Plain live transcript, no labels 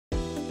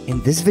In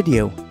this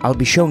video, I'll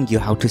be showing you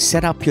how to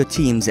set up your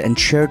teams and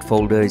shared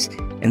folders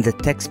in the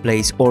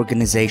TextPlace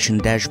organization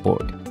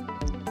dashboard.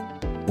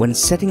 When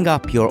setting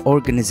up your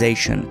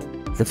organization,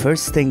 the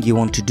first thing you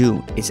want to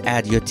do is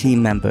add your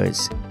team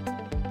members.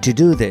 To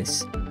do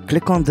this,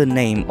 click on the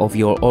name of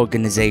your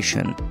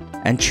organization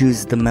and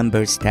choose the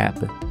Members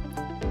tab.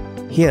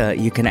 Here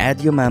you can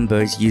add your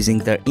members using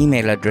their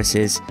email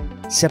addresses,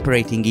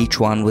 separating each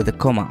one with a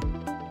comma.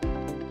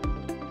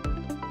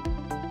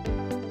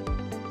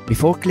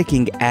 Before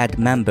clicking Add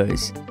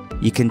Members,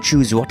 you can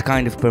choose what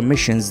kind of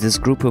permissions this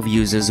group of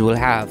users will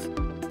have.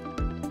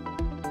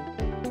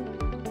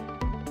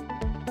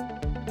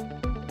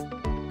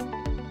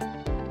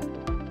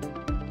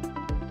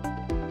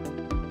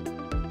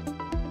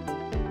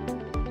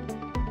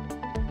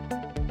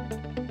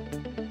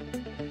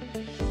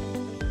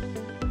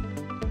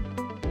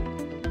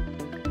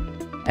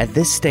 At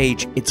this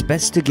stage, it's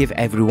best to give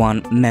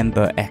everyone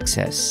member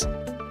access.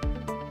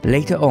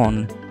 Later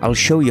on, I'll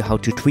show you how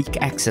to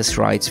tweak access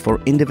rights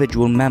for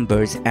individual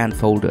members and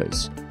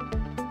folders.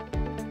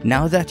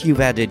 Now that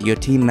you've added your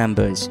team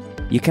members,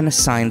 you can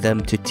assign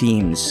them to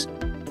teams.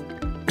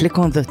 Click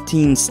on the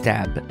Teams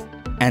tab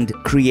and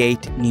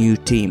Create New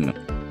Team.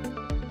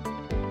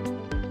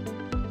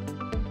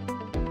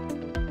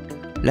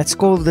 Let's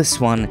call this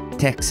one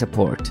Tech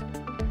Support.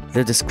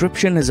 The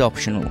description is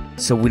optional,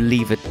 so we'll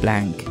leave it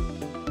blank.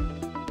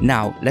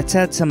 Now, let's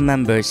add some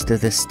members to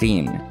this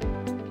team.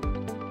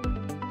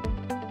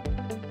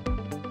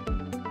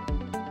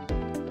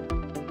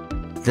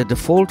 The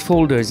Default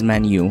Folders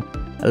menu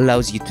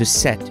allows you to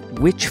set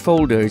which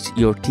folders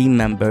your team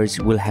members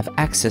will have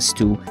access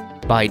to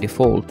by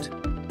default.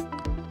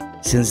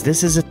 Since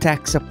this is a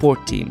tech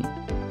support team,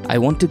 I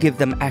want to give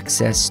them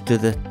access to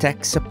the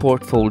tech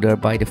support folder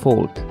by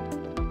default.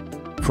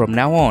 From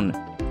now on,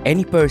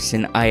 any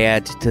person I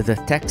add to the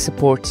tech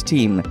support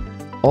team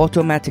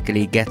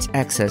automatically gets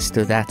access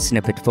to that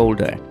snippet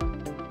folder.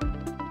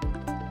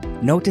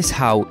 Notice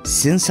how,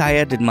 since I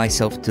added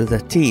myself to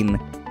the team,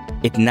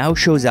 it now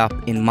shows up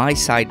in my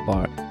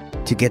sidebar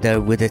together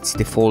with its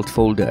default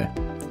folder.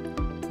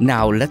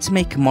 Now let's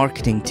make a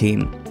marketing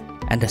team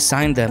and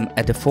assign them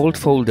a default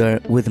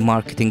folder with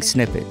marketing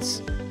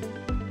snippets.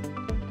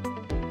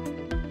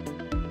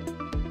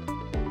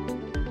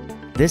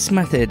 This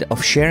method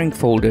of sharing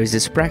folders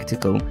is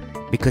practical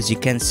because you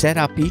can set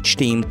up each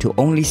team to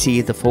only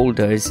see the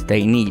folders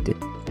they need,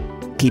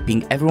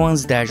 keeping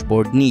everyone's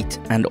dashboard neat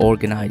and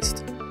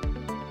organized.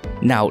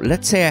 Now,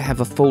 let's say I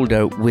have a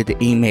folder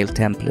with email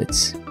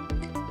templates,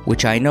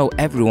 which I know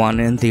everyone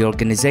in the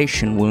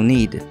organization will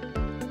need.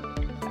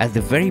 At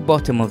the very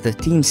bottom of the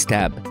Teams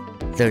tab,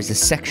 there's a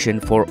section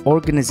for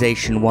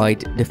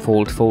Organization-wide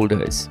default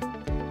folders,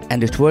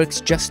 and it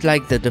works just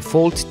like the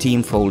default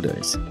team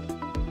folders.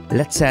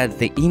 Let's add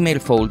the email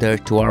folder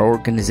to our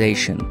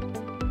organization.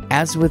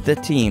 As with the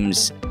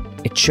teams,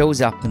 it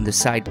shows up in the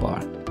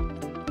sidebar.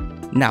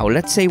 Now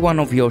let's say one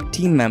of your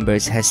team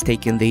members has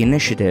taken the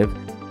initiative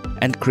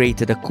and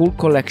created a cool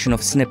collection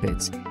of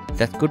snippets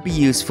that could be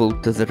useful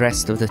to the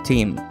rest of the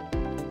team.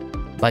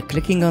 By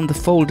clicking on the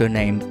folder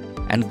name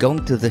and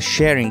going to the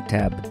Sharing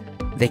tab,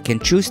 they can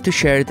choose to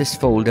share this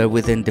folder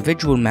with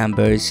individual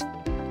members,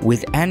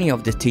 with any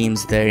of the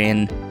teams they're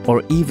in,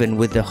 or even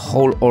with the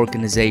whole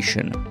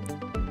organization.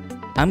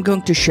 I'm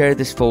going to share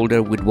this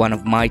folder with one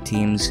of my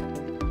teams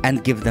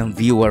and give them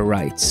viewer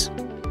rights.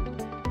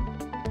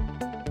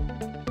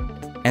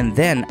 And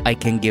then I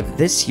can give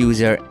this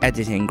user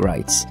editing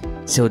rights,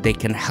 so they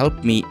can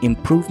help me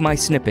improve my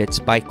snippets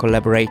by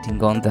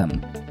collaborating on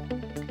them.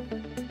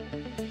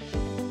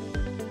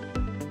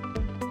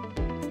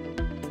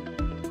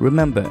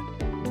 Remember,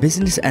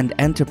 business and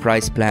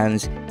enterprise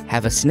plans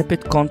have a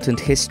snippet content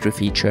history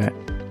feature,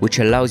 which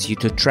allows you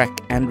to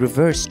track and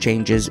reverse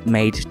changes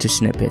made to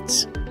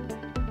snippets.